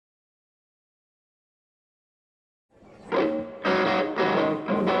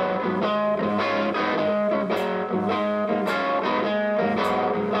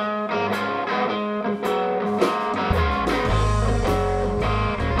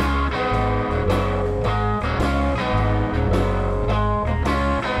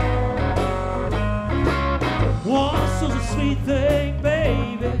sweet thing,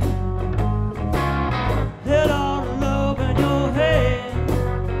 baby. Held all the love in your hand,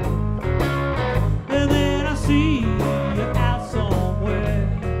 and then I see you out somewhere.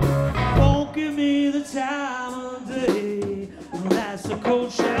 Won't give me the time of day. Well, that's a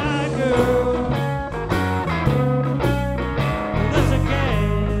cold shy girl. That's a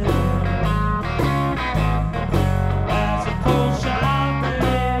gal. That's a cold shy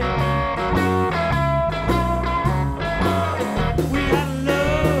man. We got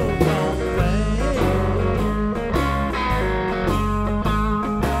love gone bad.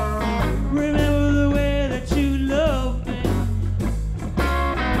 Remember the way that you love me.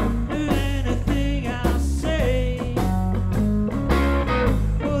 Do anything I say.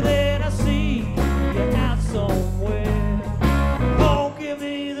 Well, then I see you out somewhere. Won't give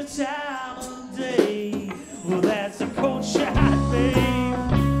me the time of day. Well, that's a cold shot, babe.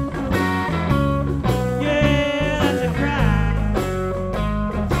 Yeah, that's a crime.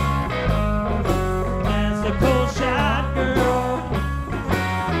 That's a cold shot, girl.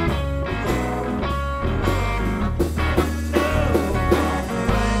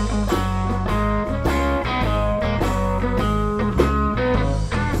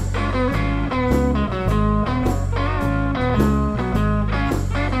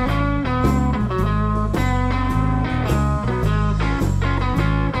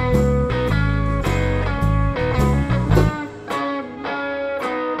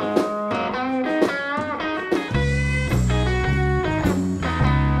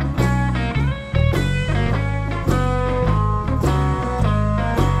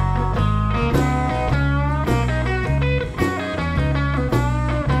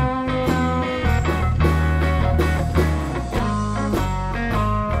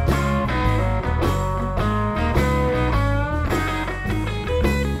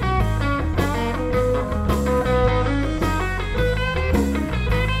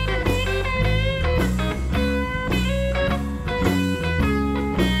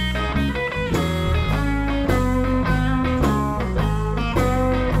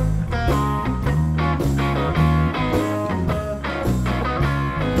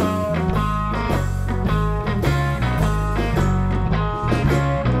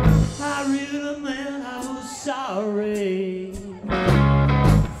 Sorry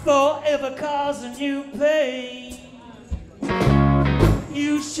for ever causing you pain.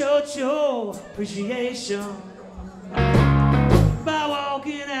 You showed your appreciation by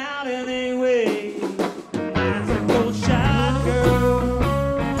walking out anyway. That's a cold shot, girl.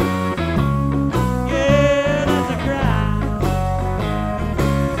 Yeah, that's a crime.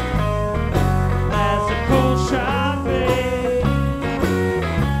 That's a cold shot, babe.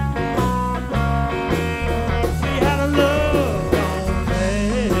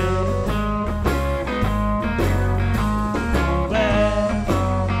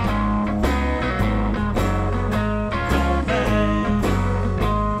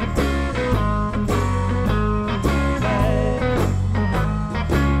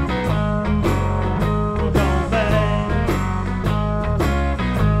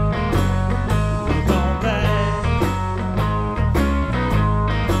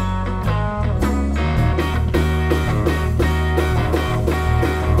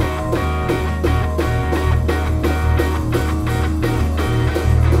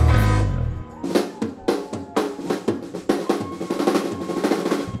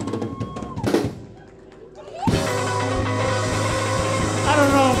 I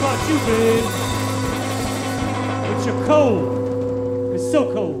don't know about you, babe, but you're cold. It's so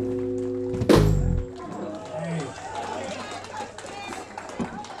cold.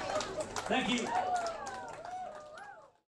 Thank you.